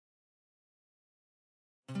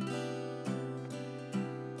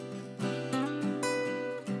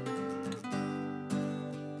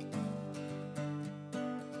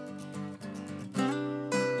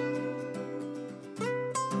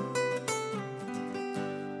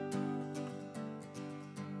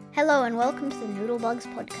Hello and welcome to the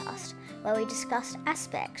Noodlebugs podcast, where we discuss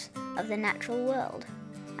aspects of the natural world.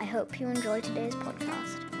 I hope you enjoy today's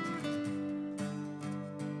podcast.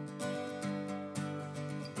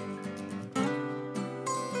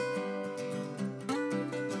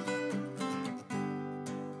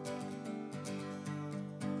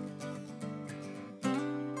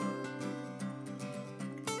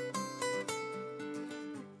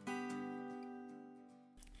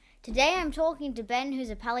 Today I'm talking to Ben, who's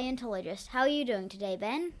a paleontologist. How are you doing today,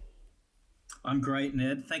 Ben? I'm great,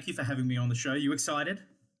 Ned. Thank you for having me on the show. You excited?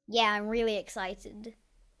 Yeah, I'm really excited.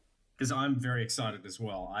 Because I'm very excited as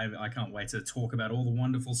well. I can't wait to talk about all the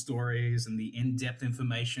wonderful stories and the in-depth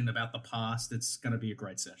information about the past. It's going to be a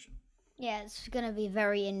great session. Yeah, it's going to be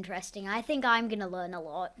very interesting. I think I'm going to learn a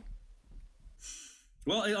lot.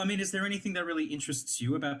 Well, I mean, is there anything that really interests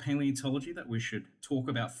you about paleontology that we should talk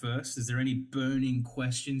about first? Is there any burning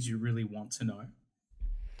questions you really want to know?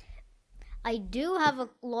 I do have a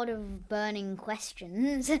lot of burning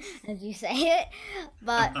questions, as you say it,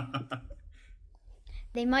 but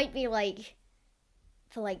they might be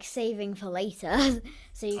saving for later.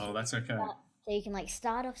 That's okay. So you can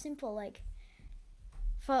start off simple.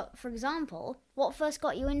 For example, what first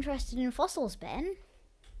got you interested in fossils, Ben?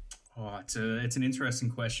 Oh, it's an interesting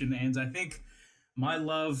question, and I think my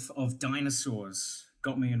love of dinosaurs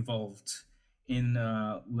got me involved in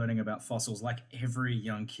learning about fossils, like every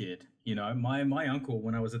young kid. You know, my uncle,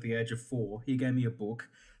 when I was at the age of 4, he gave me a book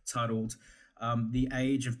titled The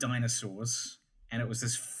Age of Dinosaurs, and it was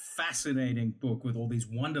this fascinating book with all these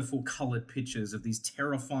wonderful colored pictures of these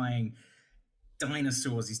terrifying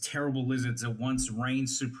dinosaurs, these terrible lizards that once reigned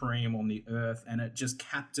supreme on the earth, and it just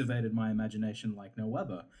captivated my imagination like no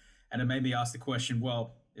other. And it made me ask the question,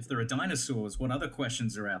 well, if there are dinosaurs, what other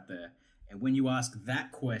questions are out there? And when you ask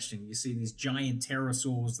that question, you see these giant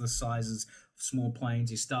pterosaurs the sizes of small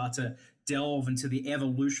planes. You start to delve into the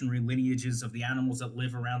evolutionary lineages of the animals that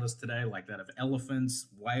live around us today, like that of elephants,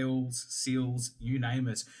 whales, seals, you name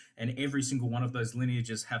it. And every single one of those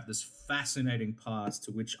lineages have this fascinating past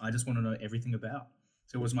to which I just want to know everything about.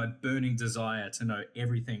 So it was my burning desire to know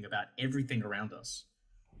everything about everything around us.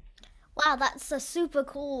 Wow, that's a super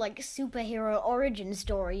cool, superhero origin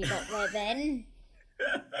story you got there, Ben.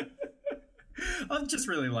 I just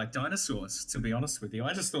really like dinosaurs, to be honest with you.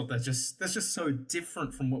 I just thought that's just so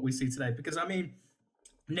different from what we see today. Because, I mean,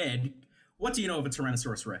 Ned, what do you know of a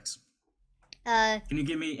Tyrannosaurus Rex? Can you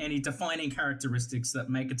give me any defining characteristics that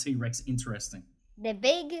make a T-Rex interesting? They're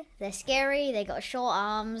big, they're scary, they got short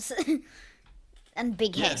arms, and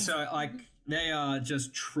big heads. Yeah, so, they are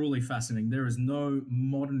just truly fascinating. There is no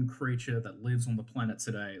modern creature that lives on the planet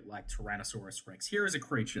today like Tyrannosaurus Rex. Here is a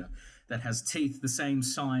creature that has teeth the same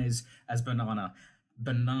size as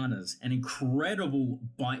bananas, an incredible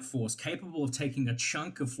bite force, capable of taking a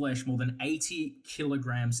chunk of flesh more than 80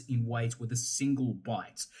 kilograms in weight with a single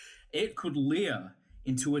bite. It could leer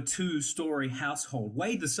into a 2-story household,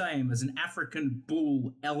 weighed the same as an African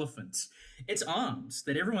bull elephant. Its arms,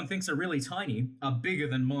 that everyone thinks are really tiny, are bigger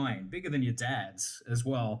than mine, bigger than your dad's as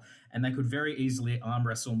well, and they could very easily arm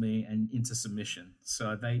wrestle me and into submission.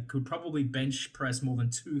 So they could probably bench press more than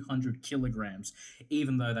 200 kilograms,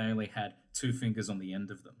 even though they only had 2 fingers on the end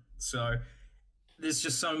of them. So there's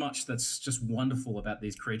just so much that's just wonderful about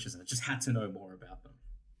these creatures, and I just had to know more about them.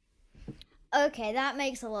 Okay, that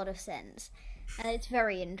makes a lot of sense. And it's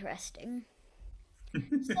very interesting.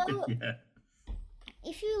 So, yeah.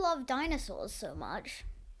 If you love dinosaurs so much,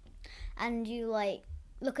 and you,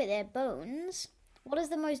 look at their bones, what is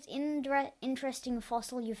the most interesting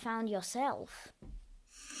fossil you found yourself?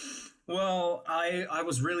 Well, I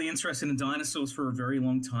was really interested in dinosaurs for a very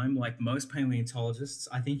long time, like most paleontologists.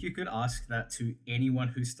 I think you could ask that to anyone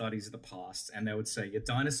who studies the past, and they would say, yeah,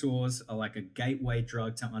 dinosaurs are like a gateway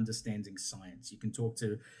drug to understanding science. You can talk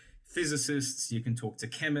to physicists, you can talk to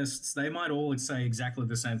chemists. They might all say exactly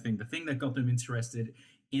the same thing. The thing that got them interested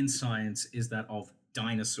in science is that of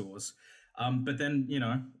dinosaurs. But then,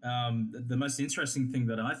 the most interesting thing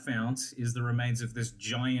that I found is the remains of this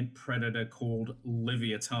giant predator called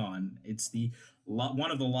Leviathan. It's one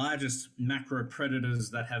of the largest macro predators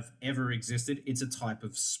that have ever existed. It's a type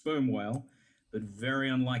of sperm whale, but very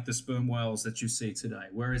unlike the sperm whales that you see today.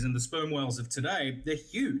 Whereas in the sperm whales of today, they're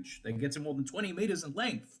huge. They get to more than 20 meters in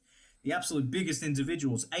length. The absolute biggest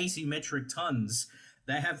individuals, 80 metric tons,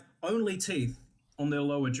 they have only teeth on their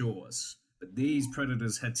lower jaws. But these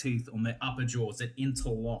predators had teeth on their upper jaws that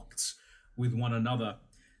interlocked with one another.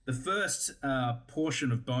 The first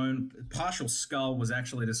portion of bone, partial skull, was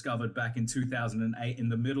actually discovered back in 2008 in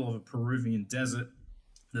the middle of a Peruvian desert.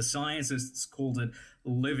 The scientists called it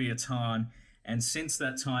Leviathan, and since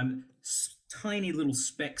that time, tiny little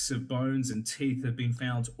specks of bones and teeth have been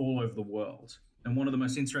found all over the world. And one of the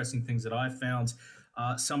most interesting things that I've found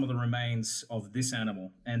are some of the remains of this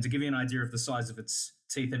animal. And to give you an idea of the size of its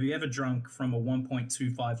teeth, have you ever drunk from a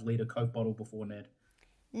 1.25 litre Coke bottle before, Ned?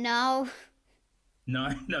 No.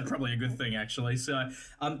 No, no, probably a good thing actually. So,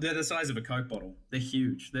 they're the size of a Coke bottle. They're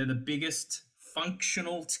huge. They're the biggest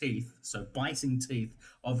functional teeth, so biting teeth,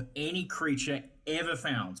 of any creature ever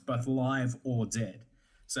found, both live or dead.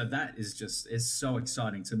 So that is so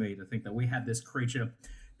exciting to me to think that we had this creature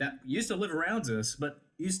that used to live around us, but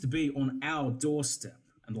used to be on our doorstep.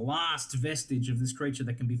 And the last vestige of this creature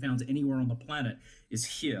that can be found anywhere on the planet is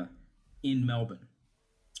here in Melbourne.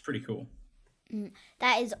 It's pretty cool.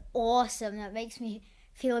 That is awesome. That makes me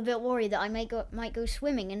feel a bit worried that I might go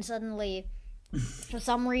swimming and suddenly, for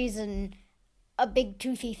some reason, a big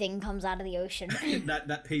toothy thing comes out of the ocean.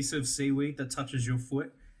 That piece of seaweed that touches your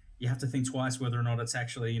foot, you have to think twice whether or not it's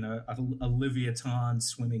actually, a Leviathan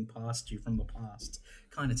swimming past you from the past.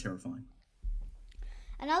 Kind of terrifying.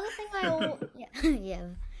 Another thing yeah.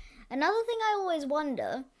 Another thing I always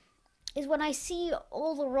wonder is when I see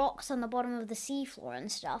all the rocks on the bottom of the seafloor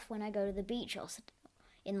and stuff when I go to the beach or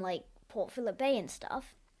in like Port Phillip Bay and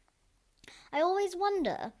stuff. I always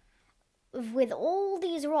wonder, with all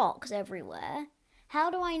these rocks everywhere,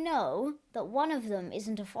 how do I know that one of them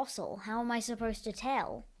isn't a fossil? How am I supposed to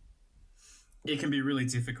tell? It can be really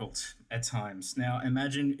difficult at times. Now,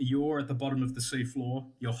 imagine you're at the bottom of the seafloor,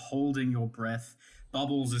 you're holding your breath,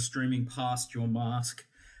 bubbles are streaming past your mask.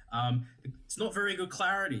 It's not very good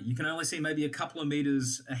clarity. You can only see maybe a couple of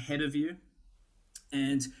meters ahead of you.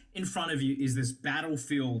 And in front of you is this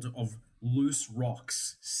battlefield of loose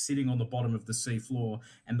rocks sitting on the bottom of the seafloor.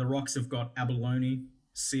 And the rocks have got abalone,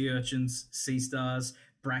 sea urchins, sea stars,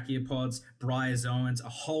 brachiopods, bryozoans, a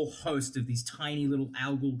whole host of these tiny little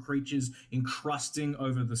algal creatures encrusting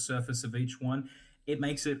over the surface of each one. It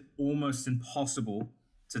makes it almost impossible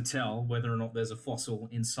to tell whether or not there's a fossil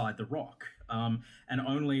inside the rock. And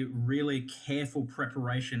only really careful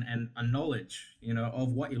preparation and a knowledge,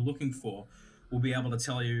 of what you're looking for will be able to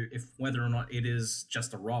tell you whether or not it is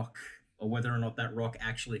just a rock or whether or not that rock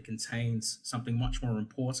actually contains something much more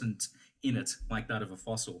important in it, like that of a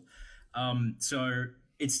fossil. So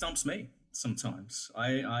it stumps me sometimes.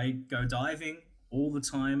 I go diving all the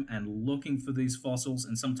time and looking for these fossils,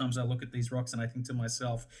 and sometimes I look at these rocks and I think to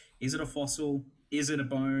myself, is it a fossil? Is it a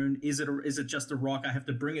bone? Is it just a rock? I have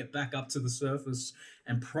to bring it back up to the surface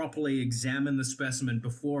and properly examine the specimen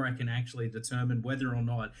before I can actually determine whether or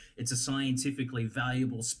not it's a scientifically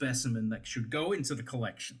valuable specimen that should go into the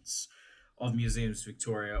collections of Museums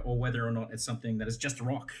Victoria, or whether or not it's something that is just a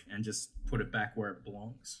rock and just put it back where it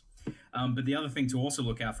belongs. But the other thing to also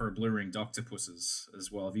look out for are blue-ringed octopuses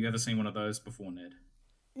as well. Have you ever seen one of those before, Ned?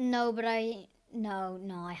 No, but no,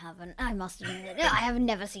 I haven't. I must admit, I have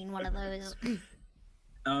never seen one of those.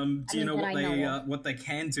 Do you know what they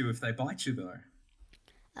can do if they bite you,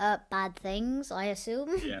 though? Bad things, I assume.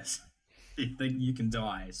 Yes. You can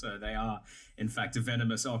die. So they are, in fact, a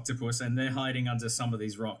venomous octopus, and they're hiding under some of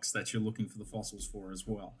these rocks that you're looking for the fossils for as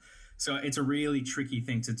well. So it's a really tricky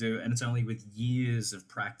thing to do, and it's only with years of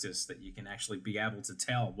practice that you can actually be able to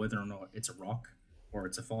tell whether or not it's a rock or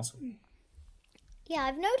it's a fossil. Yeah,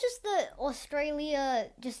 I've noticed that Australia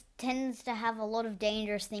just tends to have a lot of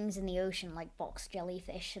dangerous things in the ocean, like box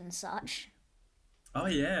jellyfish and such. Oh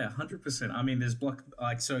yeah, 100%. I mean, there's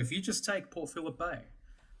so if you just take Port Phillip Bay,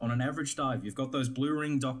 on an average dive, you've got those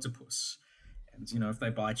blue-ringed octopus. And, if they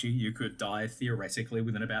bite you, you could die theoretically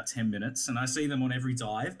within about 10 minutes. And I see them on every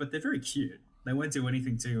dive, but they're very cute. They won't do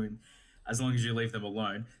anything to you as long as you leave them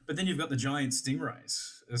alone. But then you've got the giant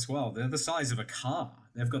stingrays as well. They're the size of a car.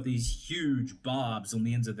 They've got these huge barbs on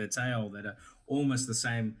the ends of their tail that are almost the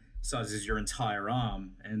same size as your entire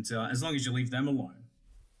arm. And as long as you leave them alone,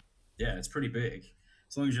 yeah, it's pretty big.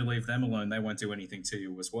 As long as you leave them alone, they won't do anything to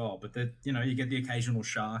you as well. But you get the occasional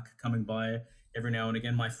shark coming by every now and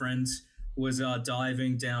again. My friend was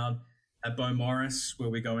diving down at Beaumaris, where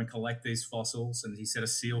we go and collect these fossils, and he said a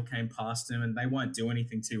seal came past him, and they won't do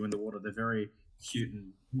anything to you in the water. They're very cute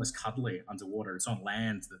and almost cuddly underwater. It's on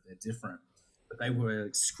land that they're different. But they were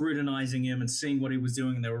scrutinizing him and seeing what he was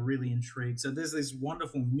doing, and they were really intrigued. So there's this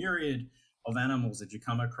wonderful myriad of animals that you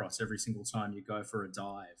come across every single time you go for a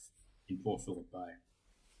dive in Port Phillip Bay.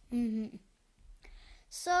 Mm-hmm.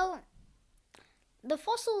 So, the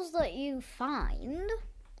fossils that you find,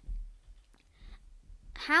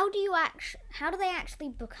 how do they actually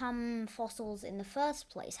become fossils in the first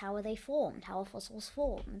place? How are they formed? How are fossils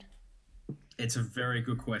formed? It's a very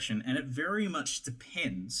good question, and it very much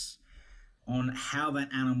depends on how that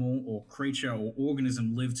animal or creature or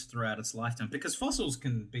organism lived throughout its lifetime. Because fossils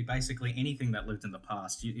can be basically anything that lived in the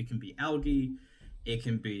past. It can be algae, it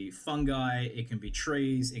can be fungi, it can be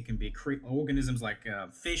trees, it can be organisms like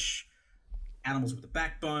fish, animals with a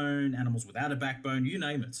backbone, animals without a backbone, you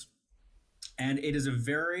name it. And it is a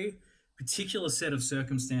very particular set of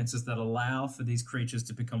circumstances that allow for these creatures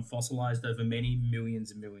to become fossilized over many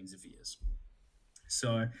millions and millions of years.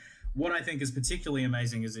 So, what I think is particularly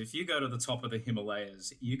amazing is if you go to the top of the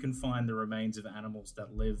Himalayas, you can find the remains of animals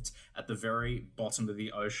that lived at the very bottom of the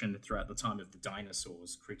ocean throughout the time of the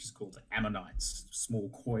dinosaurs, creatures called ammonites, small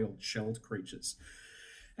coiled shelled creatures.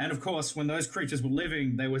 And of course, when those creatures were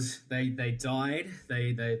living, they died.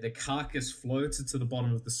 The carcass floated to the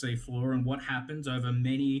bottom of the seafloor, and what happened over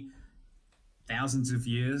many thousands of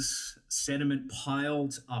years, sediment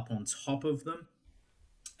piled up on top of them,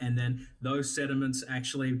 and then those sediments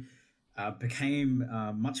actually became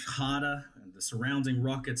much harder, and the surrounding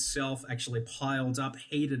rock itself actually piled up,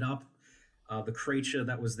 heated up the creature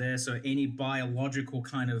that was there. So any biological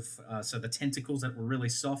kind of so the tentacles that were really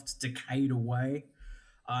soft decayed away.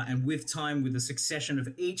 And with time, with the succession of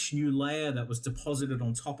each new layer that was deposited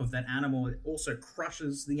on top of that animal, it also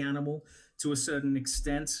crushes the animal to a certain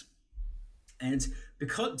extent. And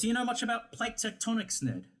because, do you know much about plate tectonics,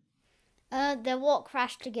 Ned? They're what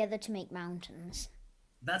crashed together to make mountains.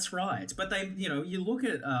 That's right. But you look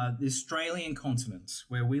at the Australian continent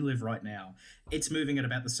where we live right now, it's moving at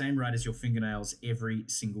about the same rate as your fingernails every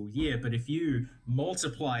single year. But if you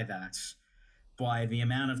multiply that by the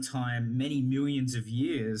amount of time, many millions of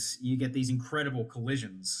years, you get these incredible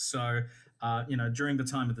collisions. So, during the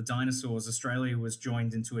time of the dinosaurs, Australia was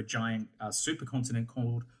joined into a giant supercontinent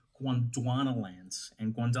called Gondwanaland.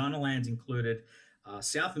 And Gondwanaland included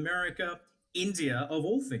South America, India, of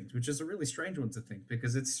all things, which is a really strange one to think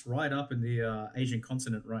because it's right up in the Asian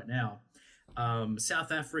continent right now.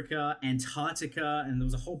 South Africa, Antarctica, and there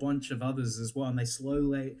was a whole bunch of others as well. And they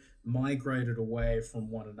slowly migrated away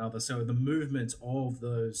from one another. So the movement of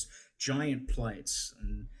those giant plates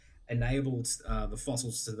enabled the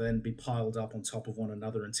fossils to then be piled up on top of one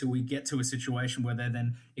another until we get to a situation where they're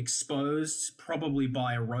then exposed, probably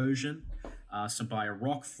by erosion, so by a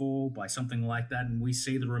rock fall, by something like that, and we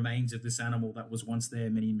see the remains of this animal that was once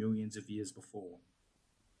there many millions of years before.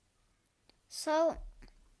 So,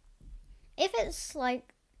 if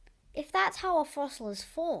that's how a fossil is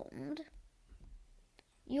formed,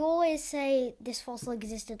 you always say this fossil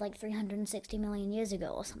existed like 360 million years ago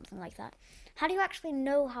or something like that. How do you actually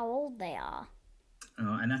know how old they are?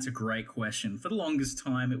 And that's a great question. For the longest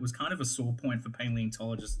time, it was kind of a sore point for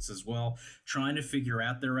paleontologists as well, trying to figure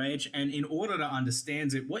out their age. And in order to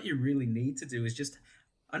understand it, what you really need to do is just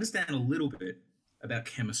understand a little bit about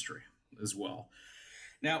chemistry as well.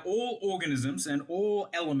 Now, all organisms and all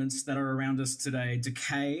elements that are around us today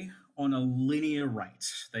decay on a linear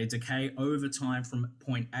rate. They decay over time from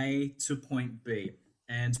point A to point B.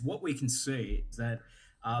 And what we can see is that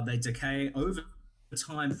they decay over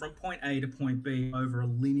time from point A to point B over a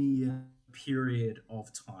linear period of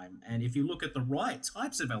time. And if you look at the right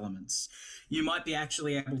types of elements, you might be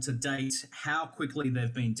actually able to date how quickly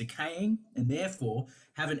they've been decaying and therefore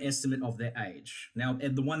have an estimate of their age. Now,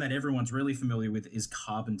 the one that everyone's really familiar with is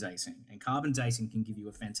carbon dating. And carbon dating can give you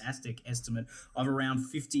a fantastic estimate of around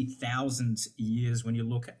 50,000 years when you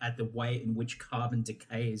look at the way in which carbon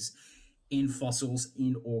decays in fossils,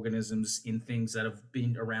 in organisms, in things that have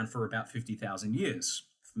been around for about 50,000 years.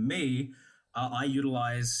 For me, I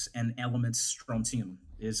utilize an element, strontium,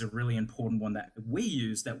 is a really important one that we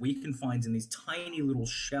use that we can find in these tiny little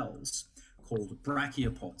shells called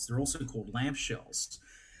brachiopods. They're also called lamp shells.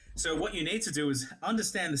 So what you need to do is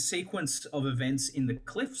understand the sequence of events in the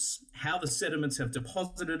cliffs, how the sediments have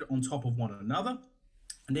deposited on top of one another,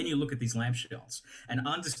 and then you look at these lamp shells and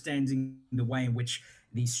understanding the way in which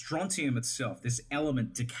the strontium itself, this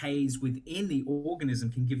element, decays within the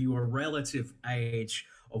organism can give you a relative age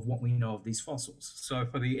of what we know of these fossils. So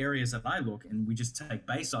for the areas that I look, and we just take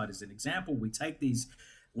Bayside as an example, we take these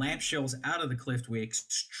lamp shells out of the cliff, we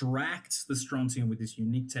extract the strontium with this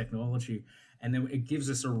unique technology, and then it gives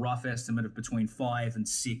us a rough estimate of between 5 and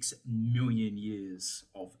 6 million years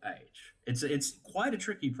of age. It's quite a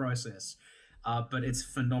tricky process. But it's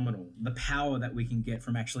phenomenal, the power that we can get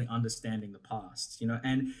from actually understanding the past,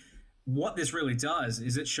 and what this really does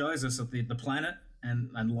is it shows us that the planet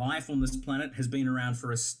and life on this planet has been around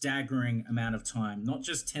for a staggering amount of time, not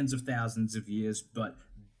just tens of thousands of years, but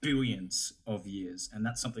billions of years. And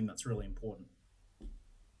that's something that's really important.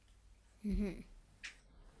 Mm-hmm.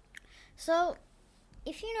 So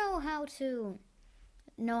if you know how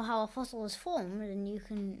a fossil is formed and you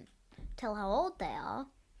can tell how old they are,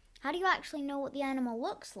 how do you actually know what the animal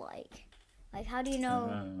looks like? Like, how do you know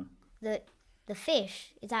Uh, that the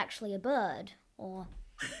fish is actually a bird, or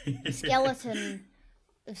the skeleton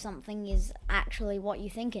of something is actually what you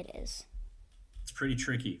think it is? it's pretty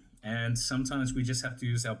tricky. And sometimes we just have to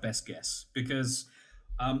use our best guess because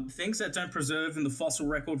things that don't preserve in the fossil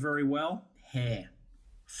record very well, hair,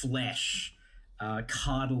 flesh,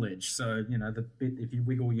 cartilage. So, you know, the bit, if you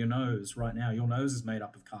wiggle your nose right now, your nose is made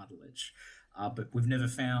up of cartilage. But we've never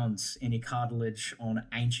found any cartilage on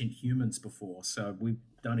ancient humans before, so we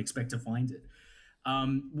don't expect to find it.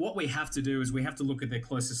 What we have to do is we have to look at their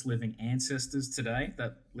closest living ancestors today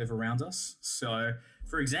that live around us. So,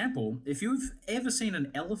 for example, if you've ever seen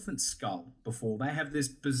an elephant skull before, they have this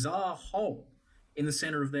bizarre hole in the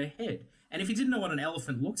center of their head. And if you didn't know what an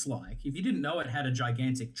elephant looks like, if you didn't know it had a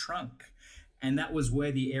gigantic trunk, and that was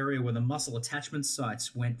where the area where the muscle attachment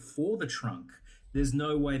sites went for the trunk, there's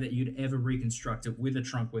no way that you'd ever reconstruct it with a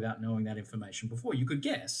trunk without knowing that information before. You could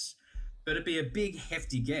guess, but it'd be a big,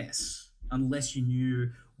 hefty guess unless you knew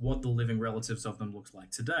what the living relatives of them looks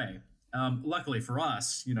like today. Luckily for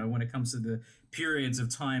us, you know, when it comes to the periods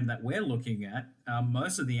of time that we're looking at,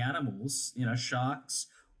 most of the animals, you know, sharks,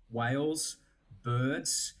 whales,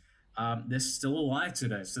 birds, they're still alive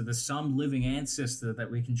today. So there's some living ancestor that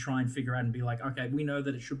we can try and figure out and be like, okay, we know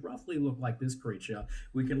that it should roughly look like this creature.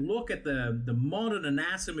 We can look at the modern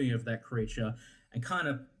anatomy of that creature and kind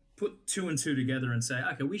of put two and two together and say,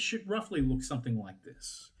 okay, we should roughly look something like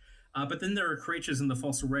this. But then there are creatures in the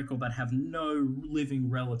fossil record that have no living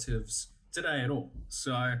relatives today at all.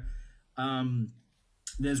 So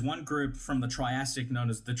there's one group from the Triassic known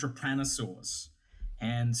as the trypanosaurs.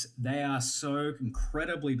 And they are so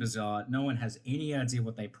incredibly bizarre. No one has any idea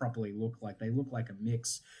what they properly look like. They look like a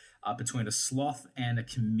mix between a sloth and a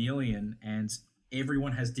chameleon, and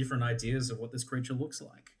everyone has different ideas of what this creature looks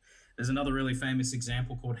like. There's another really famous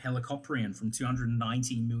example called Helicoprion from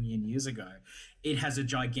 290 million years ago. It has a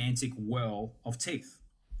gigantic whirl of teeth,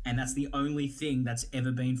 and that's the only thing that's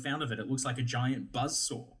ever been found of it. It looks like a giant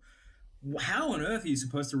buzzsaw. How on earth are you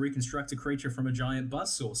supposed to reconstruct a creature from a giant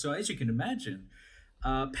buzzsaw? So as you can imagine,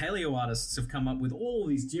 paleo artists have come up with all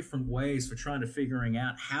these different ways for trying to figuring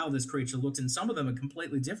out how this creature looked, and some of them are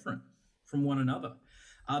completely different from one another.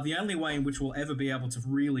 The only way in which we'll ever be able to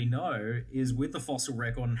really know is with the fossil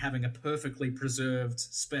record and having a perfectly preserved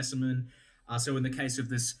specimen. So in the case of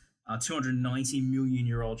this 290 million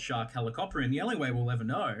year old shark Helicoprion, the only way we'll ever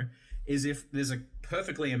know is if there's a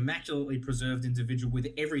perfectly immaculately preserved individual with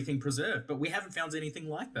everything preserved. But we haven't found anything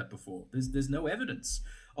like that before. There's no evidence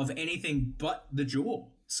of anything but the jaw.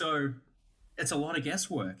 So it's a lot of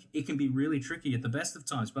guesswork. It can be really tricky at the best of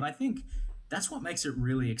times, but I think that's what makes it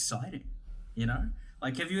really exciting, you know?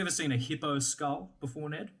 Like, have you ever seen a hippo skull before,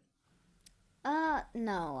 Ned?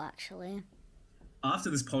 No, actually. After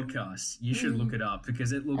this podcast, you should look it up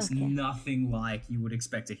because it looks Okay. nothing like you would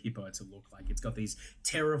expect a hippo to look like. It's got these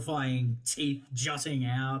terrifying teeth jutting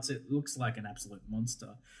out. It looks like an absolute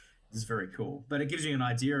monster. It's very cool. But it gives you an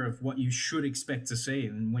idea of what you should expect to see.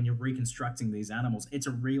 And when you're reconstructing these animals, it's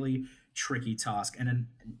a really tricky task. And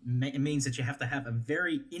it means that you have to have a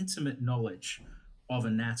very intimate knowledge of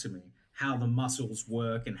anatomy, how the muscles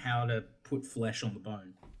work and how to put flesh on the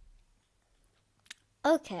bone.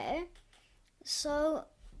 Okay. So,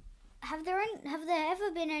 have there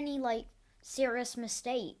ever been any like serious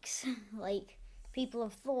mistakes? Like people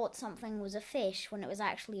have thought something was a fish when it was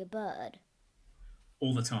actually a bird.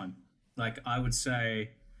 All the time. Like, I would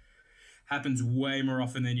say happens way more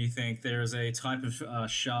often than you think. There is a type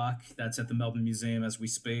of shark that's at the Melbourne Museum as we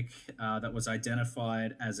speak that was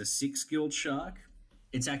identified as a six-gilled shark.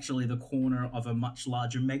 It's actually the corner of a much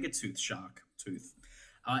larger megatooth shark tooth.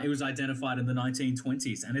 It was identified in the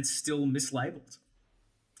 1920s, and it's still mislabeled.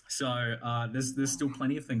 So there's still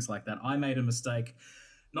plenty of things like that. I made a mistake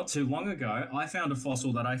not too long ago. I found a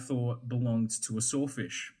fossil that I thought belonged to a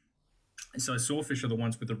sawfish. So sawfish are the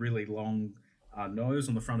ones with the really long nose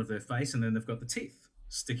on the front of their face, and then they've got the teeth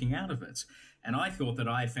sticking out of it. And I thought that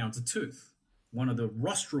I had found a tooth, one of the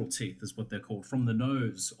rostral teeth is what they're called, from the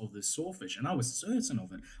nose of this sawfish. And I was certain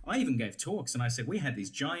of it. I even gave talks, and I said, we had these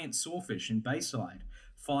giant sawfish in Bayside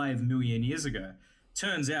 5 million years ago.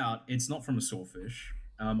 Turns out it's not from a sawfish.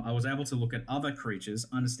 I was able to look at other creatures,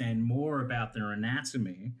 understand more about their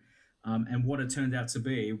anatomy, and what it turned out to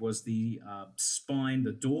be was the spine,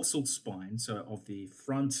 the dorsal spine, so of the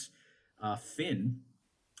front fin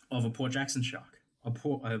of a Port Jackson shark,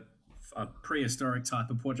 a prehistoric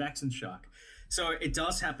type of Port Jackson shark. So it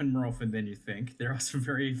does happen more often than you think. There are some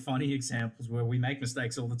very funny examples where we make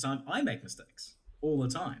mistakes all the time. I make mistakes. all the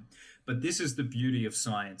time. But this is the beauty of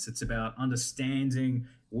science. It's about understanding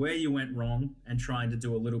where you went wrong and trying to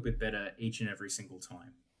do a little bit better each and every single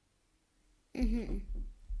time.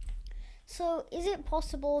 So, is it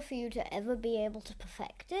possible for you to ever be able to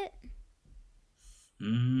perfect it?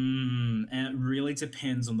 And it really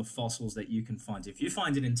depends on the fossils that you can find. If you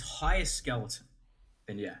find an entire skeleton,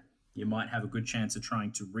 then yeah, you might have a good chance of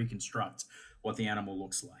trying to reconstruct what the animal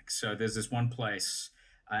looks like. So there's this one place,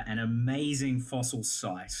 an amazing fossil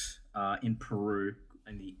site in Peru,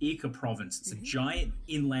 in the Ica province. It's a giant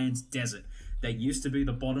inland desert that used to be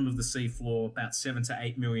the bottom of the seafloor about 7 to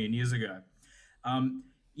 8 million years ago.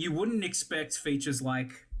 You wouldn't expect features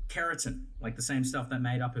like keratin, like the same stuff that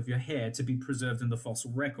made up of your hair, to be preserved in the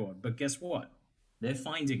fossil record. But guess what? They're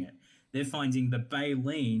finding it. They're finding the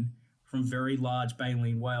baleen from very large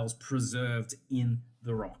baleen whales preserved in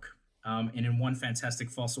the rock. And in one fantastic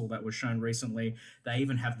fossil that was shown recently, they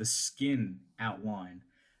even have the skin outline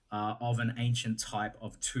of an ancient type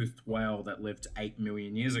of toothed whale that lived 8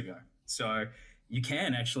 million years ago. So you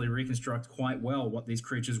can actually reconstruct quite well what these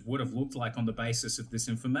creatures would have looked like on the basis of this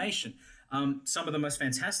information. Some of the most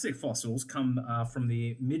fantastic fossils come from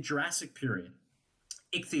the mid-Jurassic period,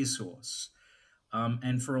 ichthyosaurs.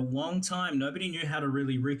 And for a long time, nobody knew how to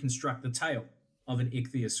really reconstruct the tail of an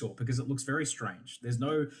ichthyosaur because it looks very strange. There's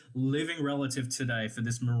no living relative today for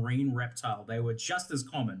this marine reptile. They were just as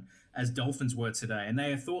common as dolphins were today, and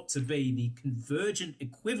they are thought to be the convergent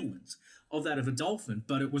equivalent of that of a dolphin,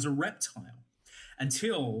 but it was a reptile.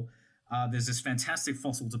 Until there's this fantastic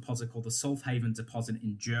fossil deposit called the Salzhaven deposit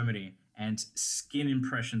in Germany, and skin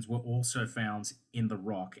impressions were also found in the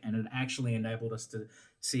rock, and it actually enabled us to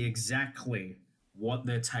see exactly what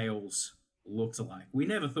their tails looked like. We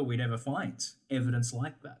never thought we'd ever find evidence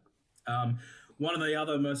like that. One of the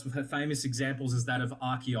other most famous examples is that of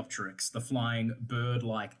Archaeopteryx, the flying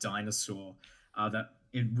bird-like dinosaur that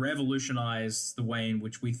it revolutionized the way in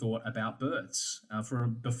which we thought about birds.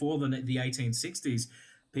 Before the 1860s,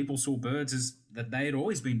 people saw birds as that they had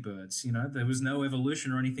always been birds. You know, there was no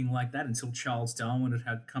evolution or anything like that until Charles Darwin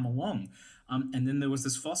had come along. And then there was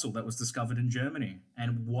this fossil that was discovered in Germany.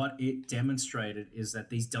 And what it demonstrated is that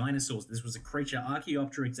these dinosaurs, this was a creature,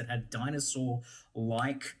 Archaeopteryx, that had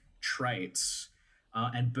dinosaur-like traits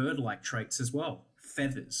and bird-like traits as well.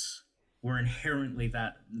 Feathers were inherently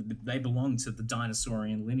that, they belong to the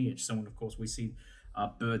dinosaurian lineage. So when, of course, we see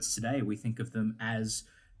birds today, we think of them as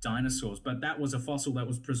dinosaurs. But that was a fossil that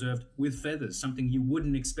was preserved with feathers, something you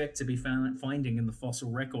wouldn't expect to be finding in the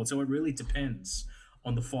fossil record. So it really depends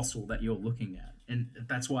on the fossil that you're looking at. And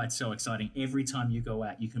that's why it's so exciting. Every time you go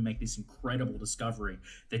out, you can make this incredible discovery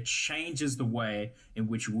that changes the way in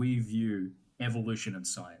which we view evolution and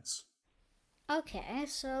science. Okay,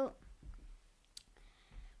 so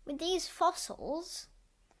with these fossils,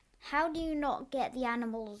 how do you not get the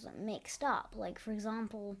animals mixed up? Like, for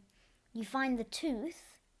example, you find the tooth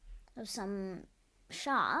of some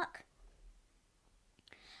shark,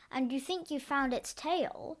 and you think you found its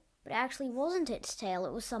tail, but it actually wasn't its tail,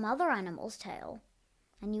 it was some other animal's tail,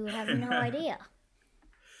 and you would have no idea.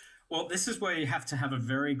 Well, this is where you have to have a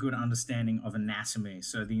very good understanding of anatomy,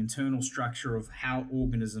 so the internal structure of how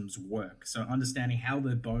organisms work, so understanding how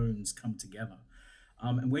their bones come together.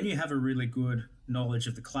 And when you have a really good knowledge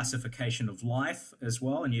of the classification of life as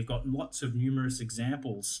well, and you've got lots of numerous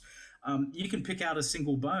examples, you can pick out a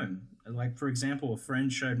single bone. Like, for example, a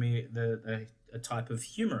friend showed me a type of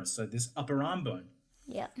humerus, so this upper arm bone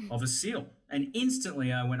of a seal. And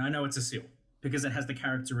instantly I went, I know it's a seal, because it has the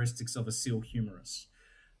characteristics of a seal humerus.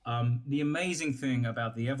 The amazing thing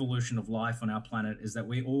about the evolution of life on our planet is that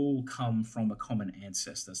we all come from a common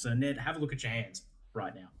ancestor. So Ned, have a look at your hands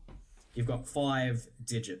right now. You've got 5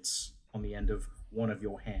 digits on the end of one of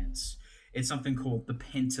your hands. It's something called the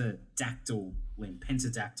pentadactyl limb,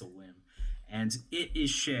 and it is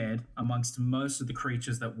shared amongst most of the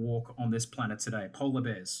creatures that walk on this planet today. Polar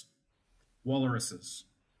bears, walruses,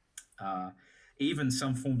 even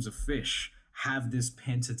some forms of fish have this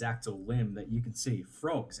pentadactyl limb that you can see.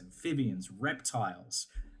 Frogs, amphibians, reptiles,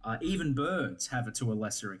 even birds have it to a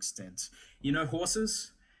lesser extent. You know,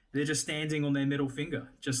 horses, they're just standing on their middle finger,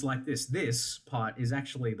 just like this. This part is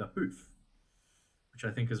actually the hoof, which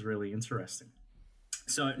I think is really interesting.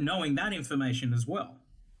 So knowing that information as well,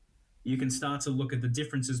 you can start to look at the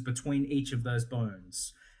differences between each of those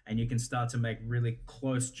bones, and you can start to make really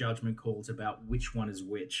close judgment calls about which one is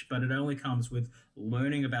which. But it only comes with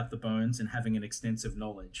learning about the bones and having an extensive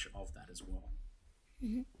knowledge of that as well.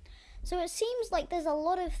 Mm-hmm. So it seems like there's a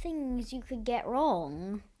lot of things you could get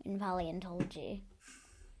wrong in paleontology.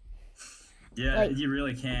 Yeah, Like, you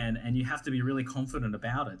really can, and you have to be really confident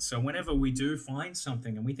about it. So whenever we do find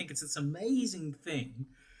something and we think it's this amazing thing,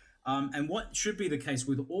 and what should be the case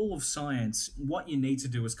with all of science, what you need to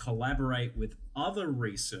do is collaborate with other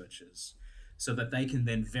researchers so that they can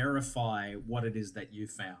then verify what it is that you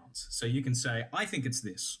found. So you can say, I think it's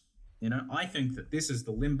this. I think that this is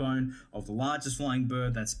the limb bone of the largest flying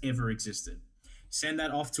bird that's ever existed. Send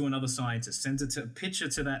that off to another scientist. Send it to pitch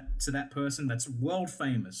it to that person that's world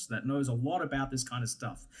famous, that knows a lot about this kind of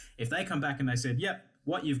stuff. If they come back and they said, "Yep,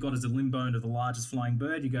 what you've got is a limb bone of the largest flying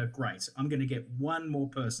bird," you go, "Great, I'm going to get one more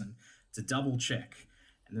person to double check."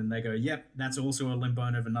 And then they go, "Yep, that's also a limb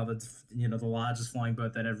bone of another, the largest flying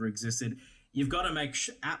bird that ever existed." You've got to make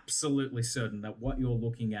absolutely certain that what you're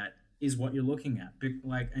looking at is what you're looking at.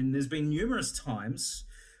 And there's been numerous times,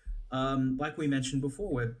 like we mentioned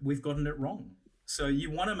before, where we've gotten it wrong. So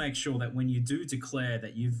you want to make sure that when you do declare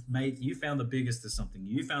that you found the biggest of something,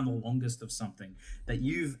 you found the longest of something, that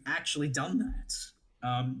you've actually done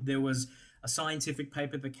that. There was a scientific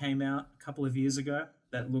paper that came out a couple of years ago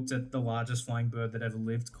that looked at the largest flying bird that ever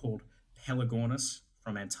lived, called Pelagornis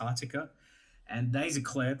from Antarctica. And they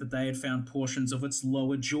declared that they had found portions of its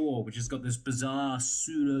lower jaw, which has got this bizarre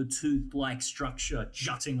pseudo-tooth-like structure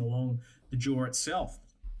jutting along the jaw itself.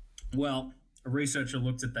 Well, a researcher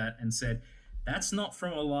looked at that and said, that's not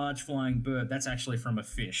from a large flying bird, that's actually from a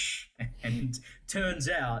fish. And turns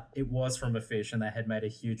out it was from a fish, and they had made a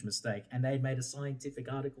huge mistake. And they'd made a scientific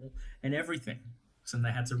article and everything. So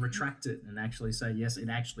they had to retract it and actually say, yes, it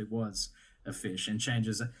actually was a fish, and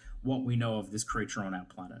changes what we know of this creature on our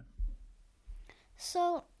planet.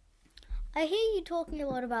 so I hear you talking a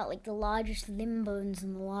lot about like the largest limb bones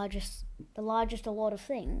and the largest a lot of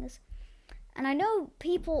things. And I know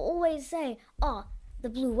people always say, "Oh, the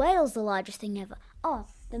blue whale's the largest thing ever. Oh,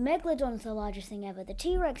 the megalodon's the largest thing ever. The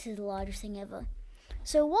T-Rex is the largest thing ever."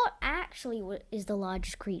 So what actually is the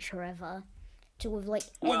largest creature ever to have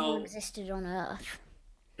ever existed on Earth?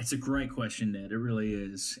 It's a great question, Ned. It really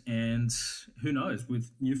is. And who knows?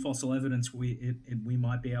 With new fossil evidence, we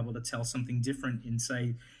might be able to tell something different in,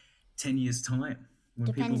 say, 10 years' time when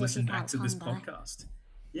Depends people if listen you back can't to this come by. podcast.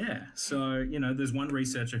 Yeah. So, there's one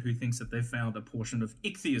researcher who thinks that they've found a portion of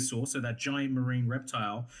ichthyosaur, so that giant marine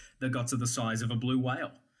reptile that got to the size of a blue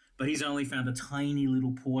whale. But he's only found a tiny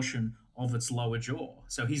little portion of its lower jaw.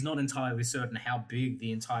 So he's not entirely certain how big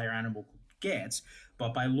the entire animal gets.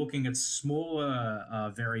 But by looking at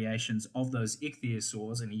smaller variations of those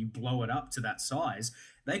ichthyosaurs, and you blow it up to that size,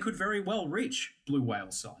 they could very well reach blue whale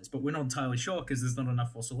size. But we're not entirely sure because there's not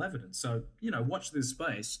enough fossil evidence. So, watch this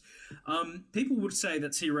space. People would say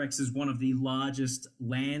that T-Rex is one of the largest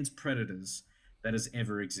land predators that has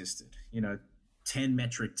ever existed. 10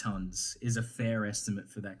 metric tons is a fair estimate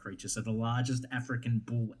for that creature. So the largest African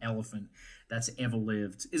bull elephant that's ever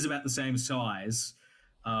lived is about the same size,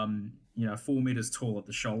 4 meters tall at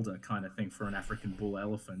the shoulder kind of thing for an African bull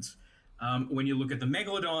elephant. When you look at the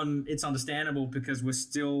megalodon, it's understandable because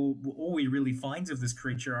all we really find of this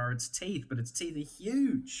creature are its teeth, but its teeth are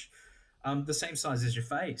huge. The same size as your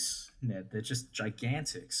face, Ned. They're just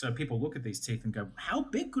gigantic. So people look at these teeth and go, how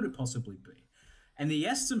big could it possibly be? And the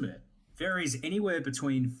estimate varies anywhere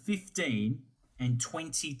between 15 and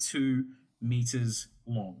 22 meters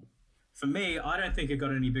long. For me, I don't think it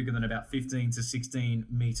got any bigger than about 15 to 16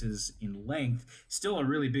 meters in length. Still a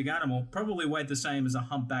really big animal, probably weighed the same as a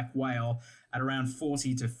humpback whale at around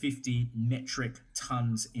 40 to 50 metric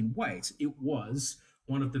tons in weight. It was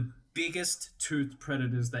one of the biggest toothed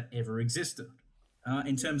predators that ever existed.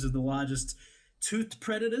 In terms of the largest toothed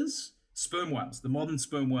predators, sperm whales, the modern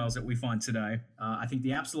sperm whales that we find today. I think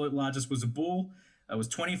the absolute largest was a bull. It was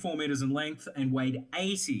 24 meters in length and weighed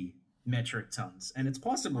 80 metric tons. And it's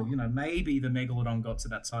possible, maybe the megalodon got to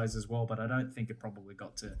that size as well, but I don't think it probably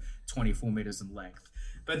got to 24 meters in length.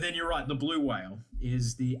 But then you're right, the blue whale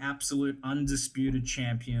is the absolute undisputed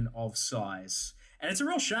champion of size. And it's a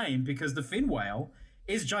real shame because the fin whale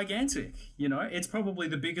is gigantic. It's probably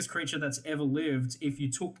the biggest creature that's ever lived if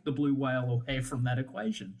you took the blue whale away from that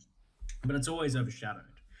equation. But it's always overshadowed.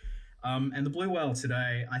 And the blue whale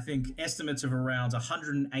today, I think estimates of around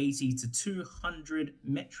 180 to 200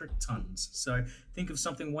 metric tons. So think of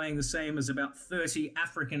something weighing the same as about 30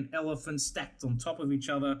 African elephants stacked on top of each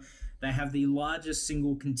other. They have the largest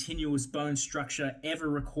single continuous bone structure ever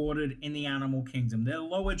recorded in the animal kingdom. Their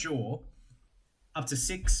lower jaw, up to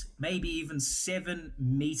 6, maybe even 7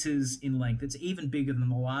 meters in length. It's even bigger than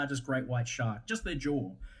the largest great white shark, just their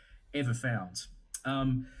jaw, ever found.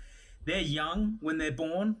 They're young when they're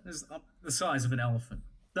born, is the size of an elephant.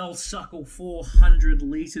 They'll suckle 400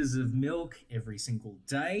 liters of milk every single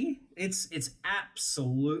day. It's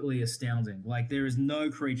absolutely astounding. Like there is no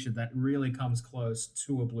creature that really comes close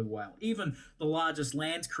to a blue whale. Even the largest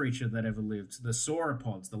land creature that ever lived, the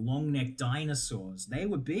sauropods, the long-necked dinosaurs, they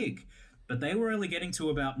were big, but they were only getting to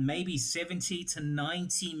about maybe 70 to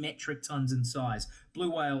 90 metric tons in size. Blue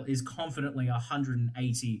whale is confidently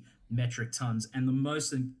 180 metric tons, and the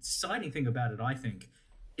most exciting thing about it, I think,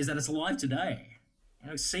 is that it's alive today. You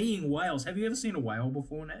know, seeing whales. Have you ever seen a whale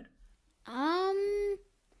before, Ned? I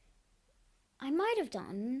might have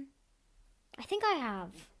done. I think I have.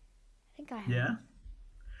 Yeah.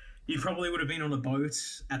 You probably would have been on a boat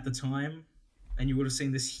at the time, and you would have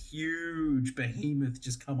seen this huge behemoth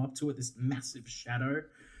just come up to it, this massive shadow.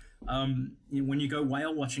 When you go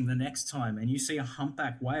whale watching the next time and you see a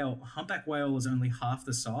humpback whale is only half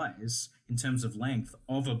the size in terms of length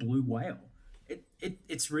of a blue whale.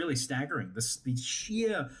 It's really staggering. The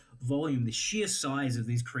sheer volume, the sheer size of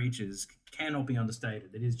these creatures cannot be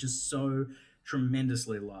understated. It is just so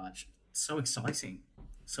tremendously large. So exciting.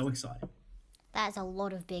 So exciting. That's a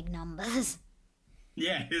lot of big numbers.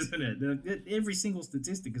 Yeah, isn't it? Every single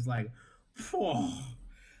statistic is like, whoa.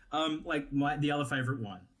 The other favorite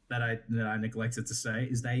one that I neglected to say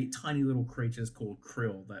is they tiny little creatures called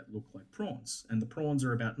krill that look like prawns, and the prawns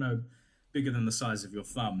are about no bigger than the size of your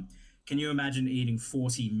thumb. Can you imagine eating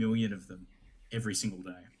 40 million of them every single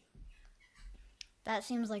day? That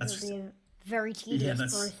seems like it would be a very tedious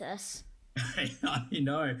process. I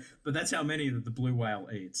know, but that's how many that the blue whale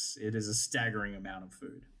eats. It is a staggering amount of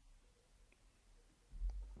food.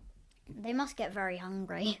 They must get very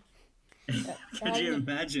hungry. Could you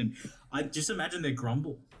imagine? I just imagine their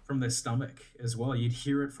grumble from their stomach as well. You'd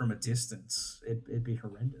hear it from a distance. It'd be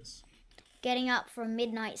horrendous. Getting up for a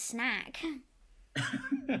midnight snack.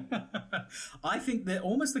 I think they're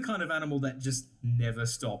almost the kind of animal that just never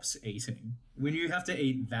stops eating. When you have to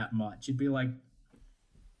eat that much, you'd be like,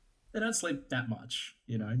 they don't sleep that much,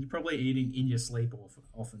 you know. You're probably eating in your sleep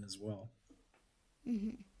often as well.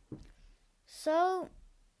 Mm-hmm. So,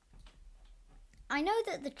 I know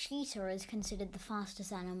that the cheetah is considered the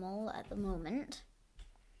fastest animal at the moment,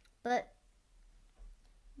 but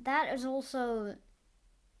that is also...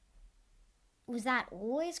 Was that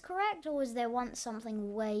always correct, or was there once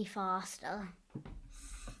something way faster?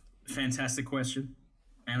 Fantastic question.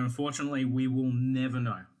 And unfortunately, we will never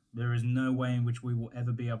know. There is no way in which we will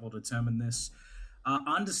ever be able to determine this.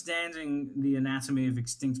 Understanding the anatomy of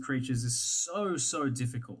extinct creatures is so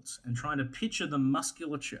difficult, and trying to picture the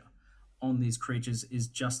musculature on these creatures is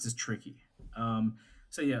just as tricky.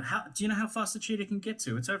 Do you know how fast a cheetah can get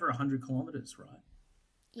to? It's over 100 kilometers, right?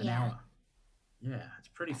 An hour. Yeah, it's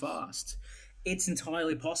pretty fast. It's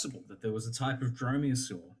entirely possible that there was a type of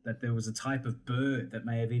dromaeosaur, that there was a type of bird that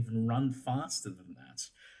may have even run faster than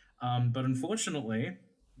that. But unfortunately,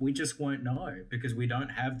 we just won't know because we don't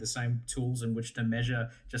have the same tools in which to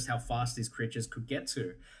measure just how fast these creatures could get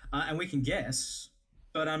to. And we can guess,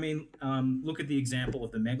 but I mean, look at the example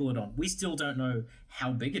of the megalodon. We still don't know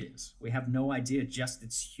how big it is. We have no idea just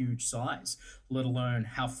its huge size, let alone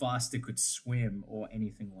how fast it could swim or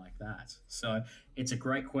anything like that. So it's a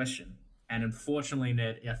great question. And unfortunately,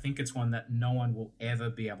 Ned, I think it's one that no one will ever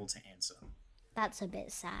be able to answer. That's a bit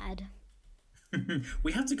sad.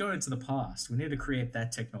 We have to go into the past. We need to create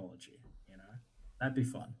that technology, you know? That'd be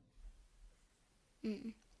fun.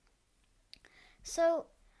 So,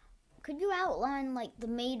 could you outline, the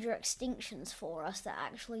major extinctions for us that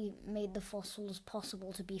actually made the fossils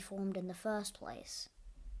possible to be formed in the first place?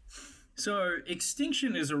 So,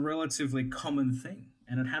 extinction is a relatively common thing,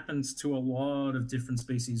 and it happens to a lot of different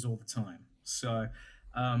species all the time. So,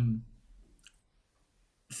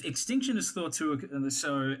 extinction is thought to...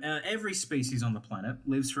 every species on the planet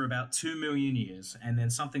lives for about 2 million years, and then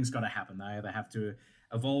something's got to happen. They either have to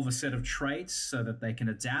evolve a set of traits so that they can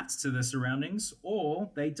adapt to their surroundings,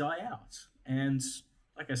 or they die out. And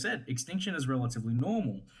like I said, extinction is relatively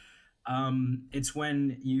normal. It's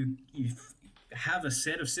when you have a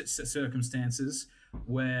set of circumstances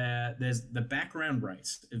where there's the background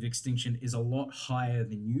rate of extinction is a lot higher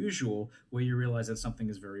than usual, where you realize that something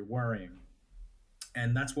is very worrying.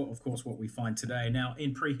 And that's what we find today. Now,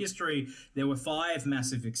 in prehistory, there were 5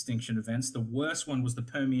 massive extinction events. The worst one was the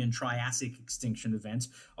Permian-Triassic extinction event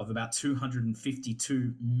of about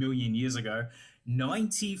 252 million years ago.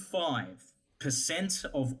 95%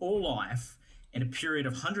 of all life in a period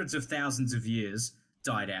of hundreds of thousands of years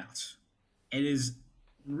died out. It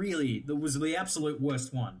was the absolute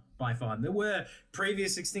worst one by far. There were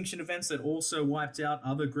previous extinction events that also wiped out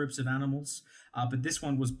other groups of animals, but this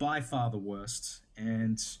one was by far the worst.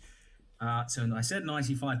 And So I said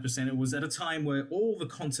 95%. It was at a time where all the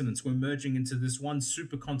continents were merging into this one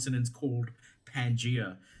supercontinent called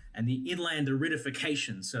Pangaea. And the inland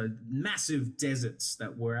aridification, so massive deserts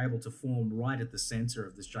that were able to form right at the center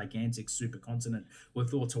of this gigantic supercontinent, were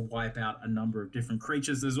thought to wipe out a number of different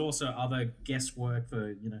creatures. There's also other guesswork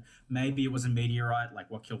for, maybe it was a meteorite,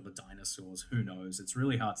 like what killed the dinosaurs. Who knows? It's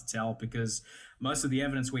really hard to tell because most of the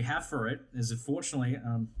evidence we have for it is unfortunately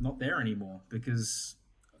not there anymore because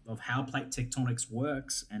of how plate tectonics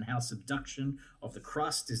works and how subduction of the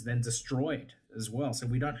crust is then destroyed as well. So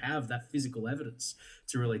we don't have that physical evidence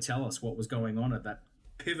to really tell us what was going on at that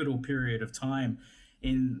pivotal period of time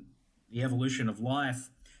in the evolution of life.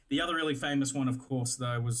 The other really famous one, of course,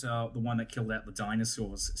 though, was the one that killed out the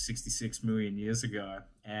dinosaurs 66 million years ago.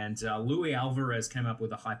 And Luis Alvarez came up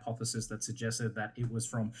with a hypothesis that suggested that it was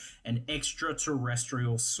from an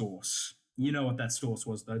extraterrestrial source. You know what that source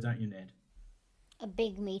was, though, don't you, Ned? A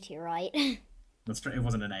big meteorite. It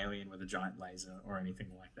wasn't an alien with a giant laser or anything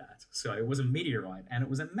like that. So it was a meteorite, and it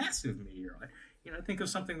was a massive meteorite. Think of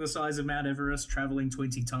something the size of Mount Everest traveling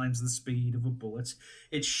 20 times the speed of a bullet.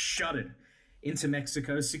 It shuddered into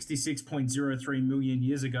Mexico 66.03 million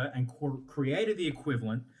years ago and created the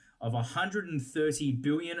equivalent of 130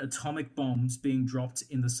 billion atomic bombs being dropped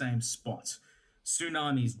in the same spot.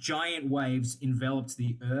 Tsunamis, giant waves enveloped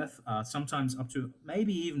the Earth, sometimes up to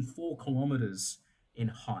maybe even 4 kilometers in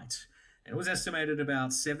height. And it was estimated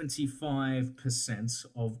about 75%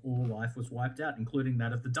 of all life was wiped out, including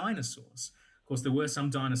that of the dinosaurs. Of course, there were some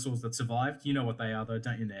dinosaurs that survived. You know what they are, though,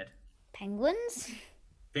 don't you, Ned? Penguins?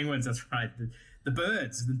 Penguins, that's right. The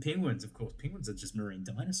birds, the penguins, of course. Penguins are just marine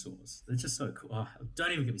dinosaurs. They're just so cool. Oh,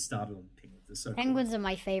 don't even get me started on penguins. They're so Penguins cool. are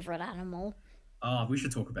my favorite animal. Oh, we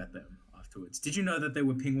should talk about them afterwards. Did you know that there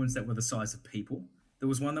were penguins that were the size of people? There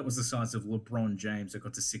was one that was the size of LeBron James that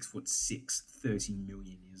got to 6'6", 30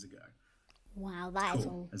 million years ago. Wow,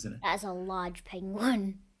 isn't it? That's a large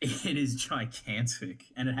penguin. It is gigantic.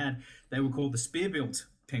 And they were called the spear-billed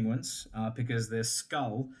penguins because their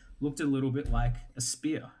skull looked a little bit like a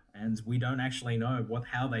spear. And we don't actually know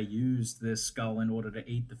how they used their skull in order to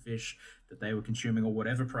eat the fish that they were consuming or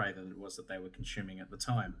whatever prey that it was that they were consuming at the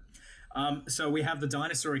time. So we have the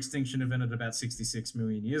dinosaur extinction event at about 66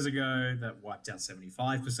 million years ago that wiped out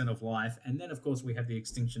 75% of life. And then, of course, we have the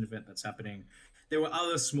extinction event that's happening. There were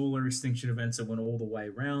other smaller extinction events that went all the way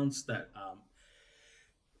around that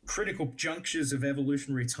critical junctures of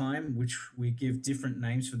evolutionary time, which we give different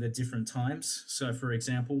names for their different times. So, for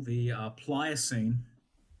example, the Pliocene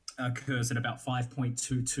occurs at about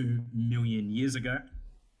 5.22 million years ago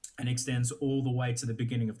and extends all the way to the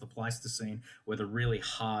beginning of the Pleistocene, where the really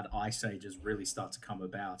hard ice ages really start to come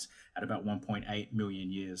about at about 1.8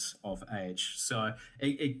 million years of age. So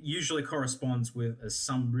it usually corresponds with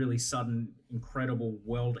some really sudden, incredible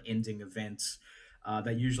world-ending event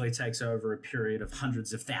that usually takes over a period of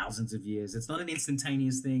hundreds of thousands of years. It's not an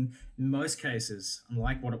instantaneous thing in most cases,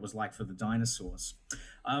 unlike what it was like for the dinosaurs.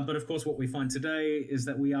 But of course, what we find today is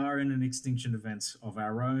that we are in an extinction event of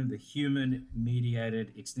our own, the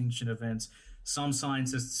human-mediated extinction event. Some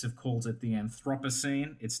scientists have called it the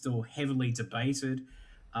Anthropocene. It's still heavily debated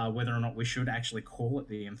whether or not we should actually call it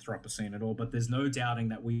the Anthropocene at all, but there's no doubting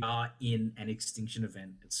that we are in an extinction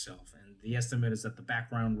event itself. And the estimate is that the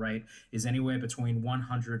background rate is anywhere between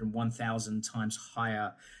 100 and 1,000 times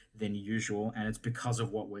higher than usual, and it's because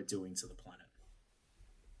of what we're doing to the planet.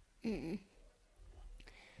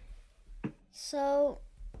 So,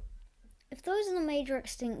 if those are the major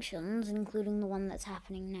extinctions, including the one that's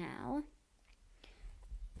happening now,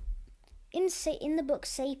 in the book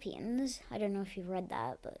Sapiens, I don't know if you've read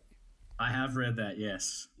that, but... I have read that,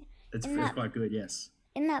 yes. It's quite good, yes.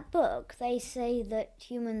 In that book, they say that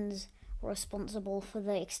humans were responsible for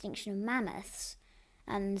the extinction of mammoths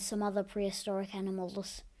and some other prehistoric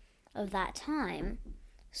animals of that time.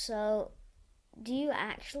 So, do you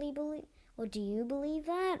actually believe... Or do you believe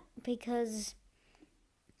that? Because,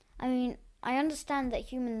 I mean, I understand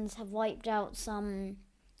that humans have wiped out some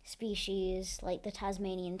species like the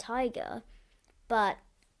Tasmanian tiger, but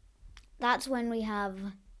that's when we have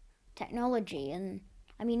technology, and,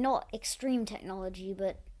 I mean, not extreme technology,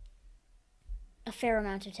 but a fair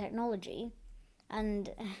amount of technology. And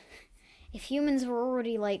if humans were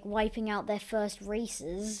already, wiping out their first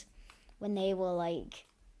races when they were,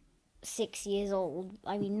 6 years old.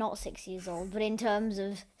 I mean, not 6 years old, but in terms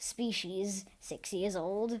of species, 6 years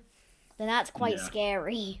old, then that's quite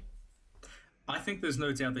scary. I think there's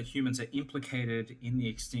no doubt that humans are implicated in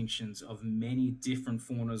the extinctions of many different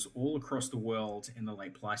faunas all across the world in the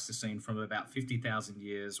late Pleistocene from about 50,000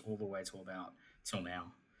 years all the way till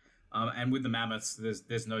now. And with the mammoths,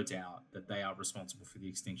 there's no doubt that they are responsible for the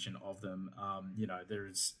extinction of them.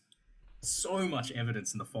 There's so much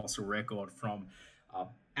evidence in the fossil record from uh,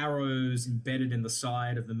 arrows embedded in the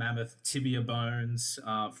side of the mammoth tibia bones,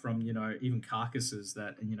 from even carcasses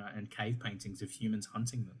that and cave paintings of humans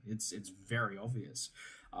hunting them. It's very obvious.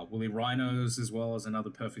 Woolly rhinos as well as another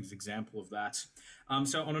perfect example of that.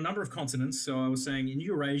 So on a number of continents, so I was saying in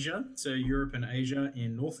Eurasia, so Europe and Asia,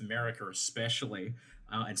 in North America especially,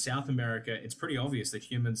 and South America, it's pretty obvious that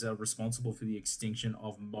humans are responsible for the extinction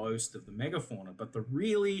of most of the megafauna. But the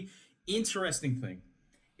really interesting thing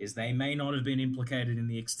is they may not have been implicated in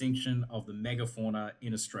the extinction of the megafauna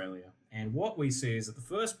in Australia. And what we see is that the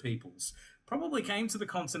first peoples probably came to the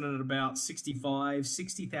continent at about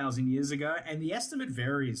 60,000 years ago, and the estimate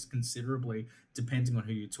varies considerably depending on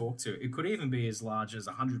who you talk to. It could even be as large as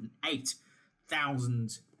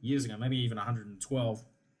 108,000 years ago, maybe even 112.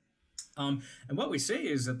 And what we see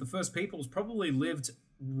is that the first peoples probably lived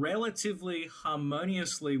relatively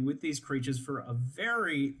harmoniously with these creatures for a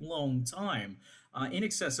very long time, in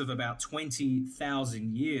excess of about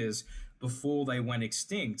 20,000 years before they went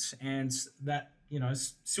extinct. And that,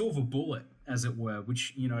 silver bullet, as it were,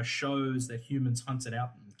 which, shows that humans hunted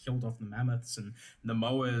out and killed off the mammoths and the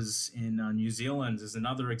moas in New Zealand is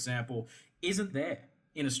another example, isn't there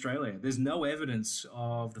in Australia. There's no evidence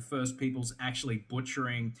of the first peoples actually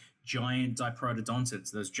butchering giant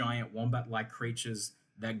diprotodontids, those giant wombat-like creatures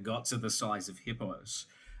that got to the size of hippos.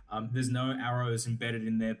 There's no arrows embedded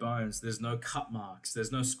in their bones. There's no cut marks.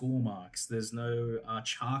 There's no score marks. There's no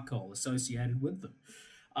charcoal associated with them.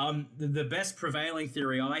 The best prevailing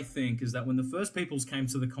theory, I think, is that when the first peoples came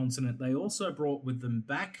to the continent, they also brought with them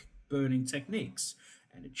back burning techniques.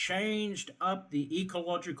 And it changed up the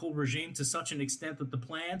ecological regime to such an extent that the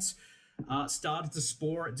plants started to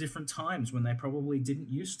spore at different times when they probably didn't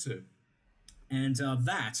used to. And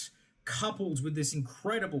that, coupled with this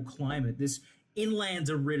incredible climate, this inland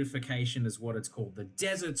aridification is what it's called. The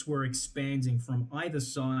deserts were expanding from either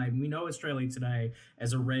side. We know Australia today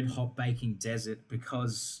as a red hot baking desert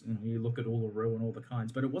because you look at Uluru and all the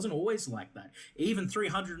kinds, but it wasn't always like that. Even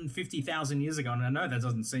 350,000 years ago, and I know that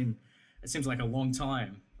it seems like a long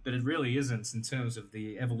time, but it really isn't in terms of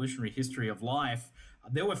the evolutionary history of life.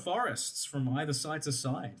 There were forests from either side to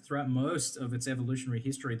side. Throughout most of its evolutionary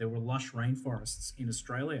history, there were lush rainforests in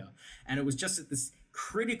Australia. And it was just at this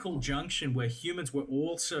critical junction where humans were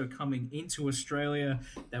also coming into Australia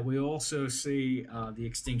that we also see the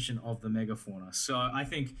extinction of the megafauna. So I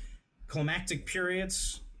think climactic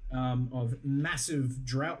periods, of massive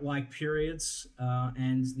drought-like periods,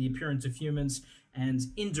 and the appearance of humans and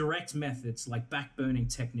indirect methods like backburning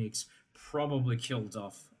techniques probably killed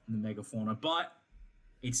off the megafauna. But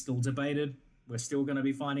it's still debated. We're still going to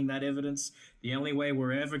be finding that evidence. The only way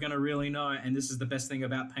we're ever going to really know, and this is the best thing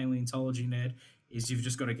about paleontology, Ned, is you've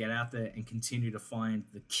just got to get out there and continue to find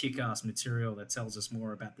the kick-ass material that tells us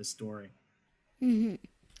more about this story. Mm-hmm.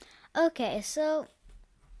 Okay, so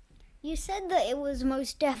you said that it was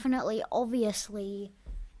most definitely, obviously,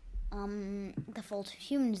 the fault of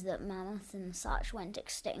humans that mammoths and such went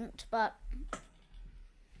extinct, but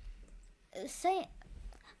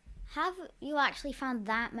have you actually found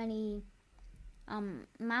that many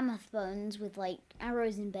mammoth bones with like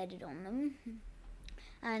arrows embedded on them?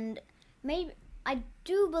 And maybe I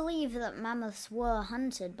do believe that mammoths were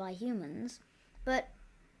hunted by humans, but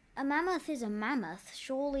a mammoth is a mammoth.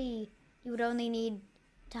 Surely you would only need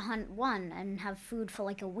to hunt one and have food for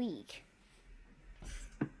like a week.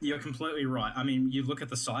 You're completely right. I mean, you look at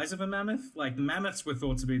the size of a mammoth, like mammoths were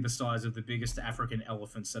thought to be the size of the biggest African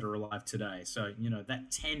elephants that are alive today. So,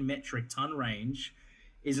 that 10 metric ton range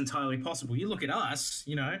is entirely possible. You look at us,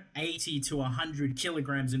 80 to 100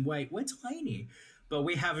 kilograms in weight. We're tiny, but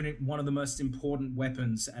we have one of the most important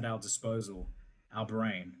weapons at our disposal, our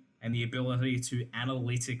brain, and the ability to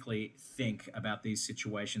analytically think about these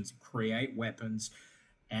situations, create weapons,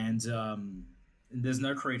 and there's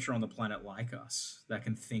no creature on the planet like us that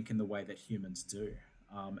can think in the way that humans do.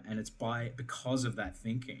 And it's because of that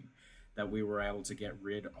thinking that we were able to get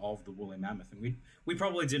rid of the woolly mammoth. And we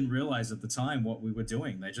probably didn't realize at the time what we were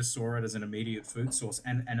doing. They just saw it as an immediate food source,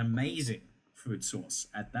 and an amazing food source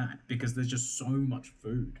at that, because there's just so much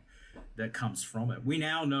food that comes from it. We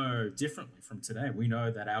now know differently from today. We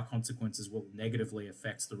know that our consequences will negatively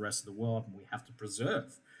affect the rest of the world, and we have to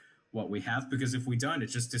preserve what we have, because if we don't, it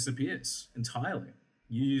just disappears entirely.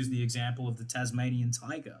 You used the example of the Tasmanian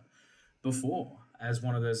tiger before as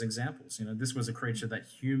one of those examples. This was a creature that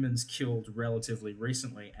humans killed relatively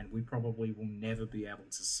recently, and we probably will never be able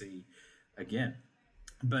to see again.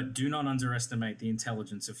 But do not underestimate the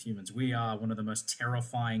intelligence of humans. We are one of the most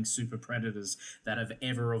terrifying super predators that have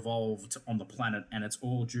ever evolved on the planet, and it's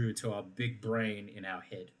all due to our big brain in our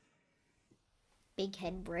head. Big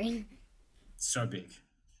head brain. So big.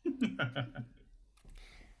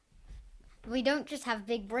 We don't just have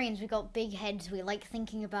big brains, we got big heads. We like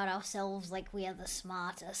thinking about ourselves like we are the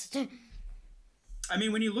smartest. I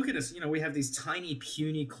mean, when you look at us, we have these tiny,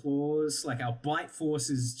 puny claws. Like, our bite force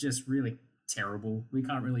is just really terrible. We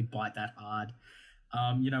can't really bite that hard.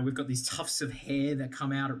 We've got these tufts of hair that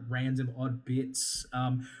come out at random odd bits.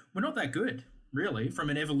 We're not that good, really, from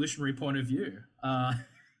an evolutionary point of view.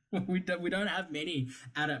 We don't have many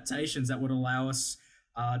adaptations that would allow us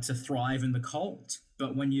to thrive in the cold.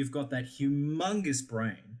 But when you've got that humongous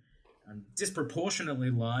brain, disproportionately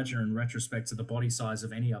larger in retrospect to the body size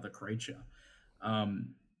of any other creature,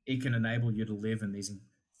 it can enable you to live in these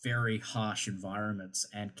very harsh environments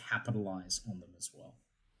and capitalize on them as well.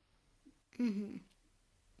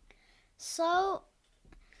 So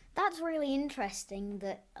that's really interesting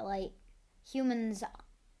that like humans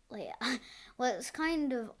like well, it's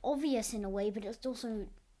kind of obvious in a way, but it's also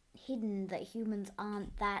hidden that humans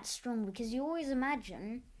aren't that strong, because you always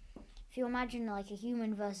imagine, if you imagine like a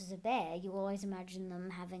human versus a bear, you always imagine them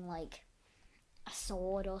having like a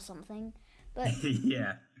sword or something. But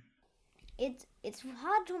Yeah. it's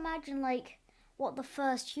hard to imagine like what the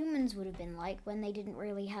first humans would have been like when they didn't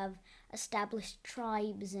really have established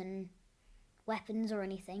tribes and weapons or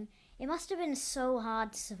anything. It must have been so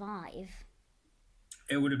hard to survive.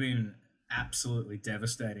 It would have been absolutely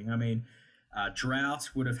devastating. I mean, drought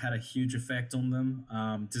would have had a huge effect on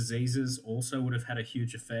them. Diseases also would have had a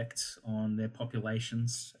huge effect on their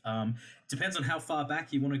populations. Depends on how far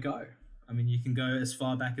back you want to go. I mean, you can go as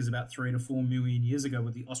far back as about 3 to 4 million years ago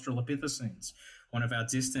with the Australopithecines, one of our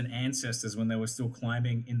distant ancestors when they were still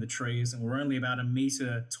climbing in the trees and were only about a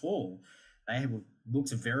meter tall. They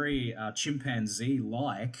looked very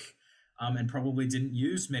chimpanzee-like, and probably didn't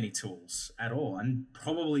use many tools at all, and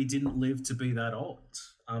probably didn't live to be that old.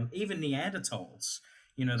 Even Neanderthals,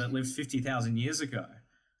 that lived 50,000 years ago,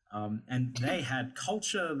 and they had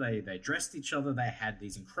culture, they dressed each other, they had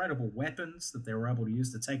these incredible weapons that they were able to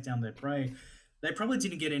use to take down their prey. They probably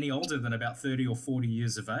didn't get any older than about 30 or 40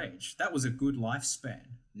 years of age. That was a good lifespan.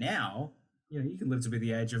 Now, you can live to be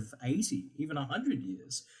the age of 80, even 100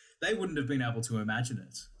 years. They wouldn't have been able to imagine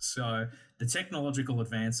it. So the technological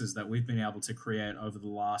advances that we've been able to create over the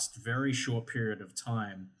last very short period of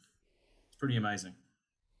time, it's pretty amazing.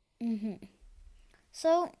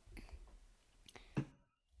 So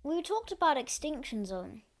we talked about extinction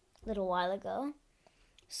zone a little while ago.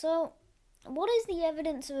 So what is the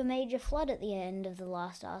evidence of a major flood at the end of the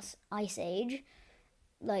last ice age?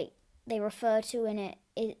 Like they refer to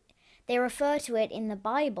they refer to it in the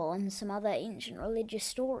Bible and some other ancient religious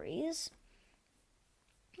stories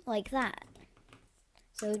like that.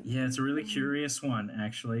 So yeah, it's a really curious one,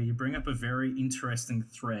 actually. You bring up a very interesting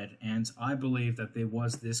thread, and I believe that there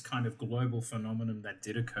was this kind of global phenomenon that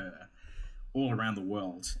did occur all around the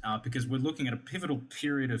world, because we're looking at a pivotal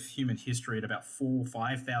period of human history at about 4,000 or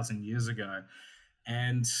 5,000 years ago,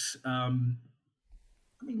 and I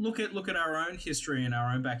mean, look at our own history in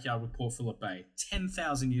our own backyard with Port Phillip Bay.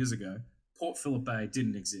 10,000 years ago, Port Phillip Bay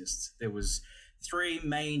didn't exist. There was 3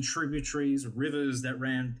 main tributaries, rivers that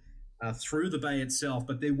ran through the bay itself,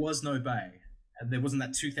 but there was no bay. And there wasn't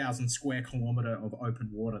that 2,000 square kilometre of open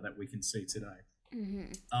water that we can see today.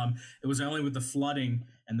 It was only with the flooding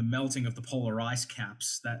and the melting of the polar ice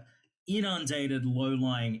caps that inundated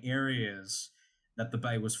low-lying areas that the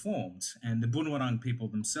bay was formed. And the Bunurong people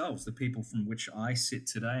themselves, the people from which I sit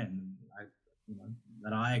today and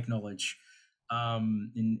that I acknowledge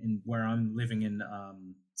in where I'm living in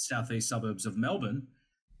southeast suburbs of Melbourne,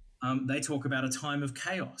 they talk about a time of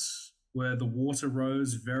chaos where the water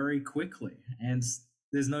rose very quickly. And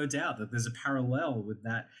there's no doubt that there's a parallel with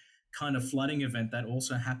that kind of flooding event that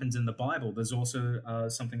also happens in the Bible. There's also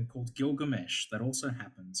something called Gilgamesh that also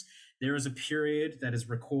happens. There is a period that is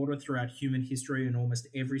recorded throughout human history in almost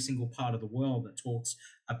every single part of the world that talks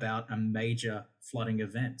about a major flooding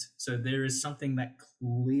event. So there is something that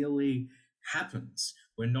clearly happens.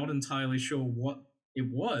 We're not entirely sure what it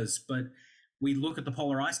was, but we look at the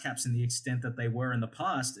polar ice caps and the extent that they were in the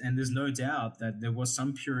past, and there's no doubt that there was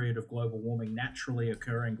some period of global warming, naturally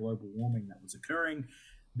occurring global warming that was occurring,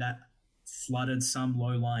 that flooded some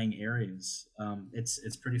low-lying areas.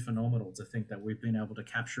 It's pretty phenomenal to think that we've been able to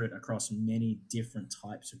capture it across many different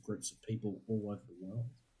types of groups of people all over the world.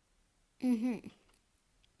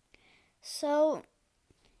 So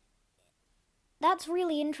that's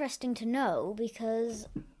really interesting to know, because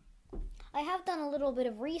I have done a little bit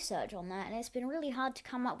of research on that, and it's been really hard to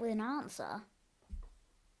come up with an answer.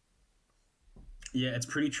 Yeah, it's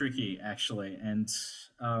pretty tricky actually, and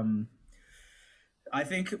I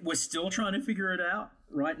think we're still trying to figure it out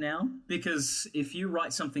right now, because if you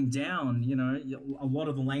write something down, a lot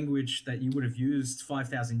of the language that you would have used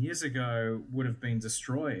 5,000 years ago would have been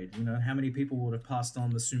destroyed. How many people would have passed on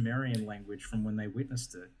the Sumerian language from when they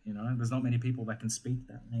witnessed it? There's not many people that can speak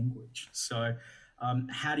that language. So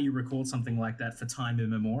how do you record something like that for time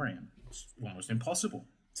immemorial? It's almost impossible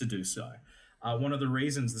to do so. One of the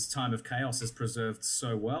reasons this time of chaos is preserved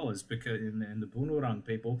so well is because in the Bunurong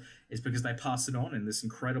people is because they passed it on in this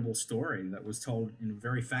incredible story that was told in a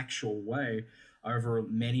very factual way over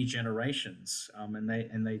many generations. And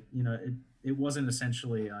they it wasn't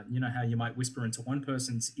essentially how you might whisper into one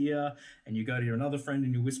person's ear and you go to your another friend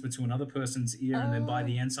and you whisper to another person's ear, and then by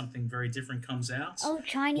the end something very different comes out.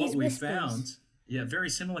 Chinese whispers. What we found, very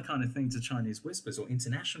similar kind of thing to Chinese whispers, or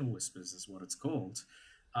international whispers is what it's called.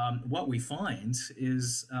 What we find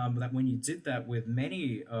is that when you did that with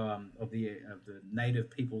many of the native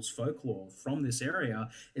people's folklore from this area,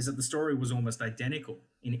 is that the story was almost identical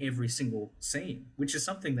in every single scene, which is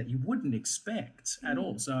something that you wouldn't expect at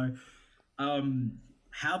all. So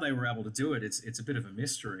how they were able to do it, it's a bit of a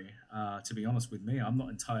mystery. To be honest with me, I'm not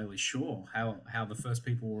entirely sure how the first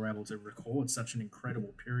people were able to record such an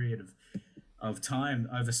incredible period of time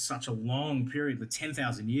over such a long period. The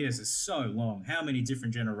 10,000 years is so long. How many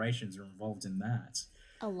different generations are involved in that?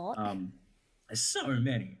 A lot. There's so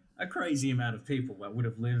many. A crazy amount of people that would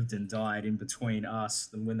have lived and died in between us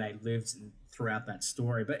and when they lived throughout that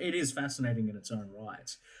story. But it is fascinating in its own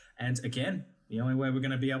right. And again, the only way we're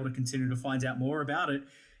going to be able to continue to find out more about it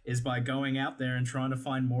is by going out there and trying to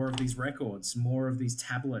find more of these records, more of these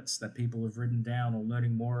tablets that people have written down, or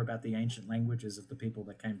learning more about the ancient languages of the people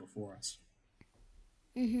that came before us.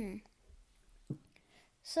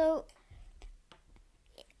 So,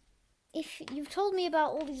 if you've told me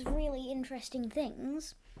about all these really interesting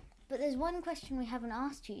things, but there's one question we haven't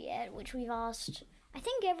asked you yet, which we've asked, I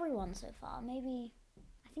think, everyone so far.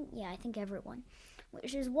 I think everyone.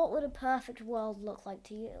 Which is, what would a perfect world look like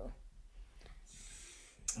to you?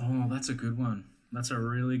 Oh, that's a good one. That's a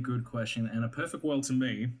really good question. And a perfect world to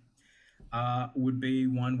me would be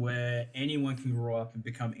one where anyone can grow up and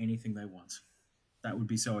become anything they want. That would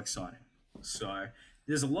be so exciting. So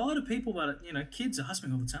there's a lot of people that, kids ask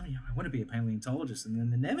me all the time, I want to be a paleontologist. And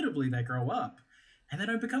then inevitably they grow up and they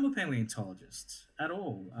don't become a paleontologist at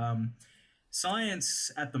all.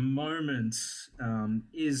 Science at the moment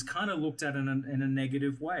is kind of looked at in a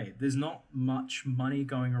negative way. There's not much money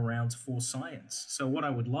going around for science. So what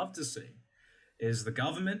I would love to see is the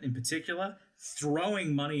government in particular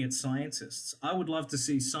throwing money at scientists. I would love to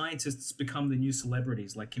see scientists become the new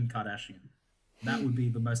celebrities like Kim Kardashian. That would be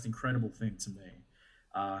the most incredible thing to me.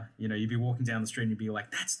 You'd be walking down the street and you'd be like,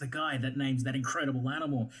 that's the guy that names that incredible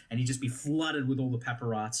animal. And you'd just be flooded with all the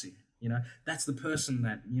paparazzi. That's the person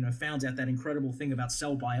that, found out that incredible thing about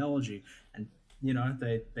cell biology. And,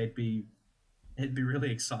 it'd be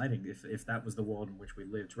really exciting if that was the world in which we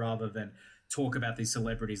lived, rather than talk about these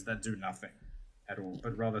celebrities that do nothing at all,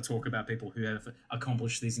 but rather talk about people who have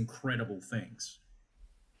accomplished these incredible things.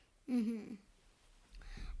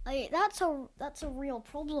 That's a real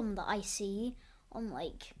problem that I see on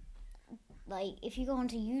like if you go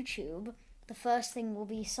onto YouTube, the first thing will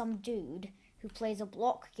be some dude who plays a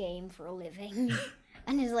block game for a living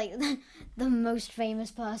and is like the most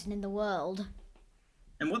famous person in the world.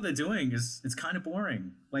 And what they're doing is, it's kind of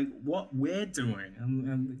boring. Like what we're doing,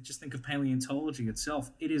 and just think of paleontology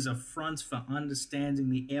itself. It is a front for understanding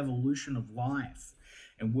the evolution of life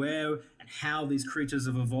and where and how these creatures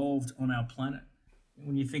have evolved on our planet.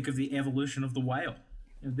 When you think of the evolution of the whale,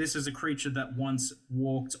 this is a creature that once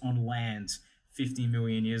walked on land 50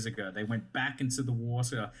 million years ago. They went back into the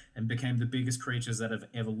water and became the biggest creatures that have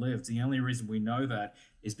ever lived. The only reason we know that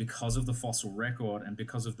is because of the fossil record and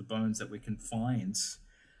because of the bones that we can find,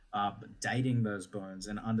 dating those bones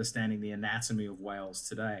and understanding the anatomy of whales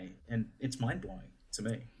today. And it's mind-blowing to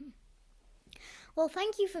me. Well,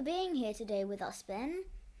 thank you for being here today with us, Ben.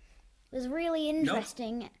 It was really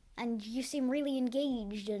interesting. And you seem really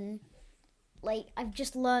engaged, and I've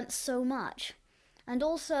just learnt so much. And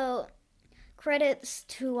also, credits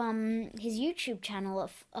to his YouTube channel,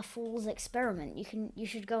 A Fool's Experiment. You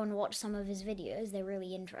should go and watch some of his videos. They're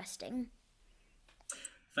really interesting.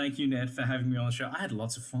 Thank you, Ned, for having me on the show. I had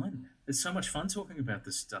lots of fun. It's so much fun talking about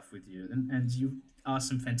this stuff with you, and you asked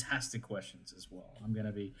some fantastic questions as well. I'm going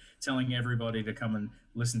to be telling everybody to come and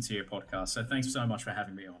listen to your podcast. So thanks so much for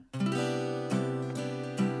having me on.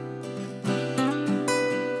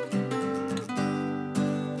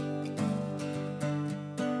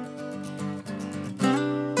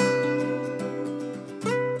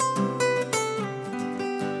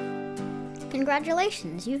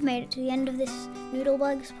 congratulations, you've made it to the end of this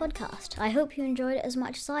Noodlebugs podcast. I hope you enjoyed it as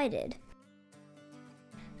much as I did.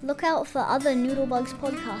 Look out for other Noodlebugs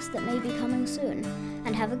podcasts that may be coming soon,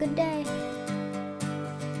 and have a good day.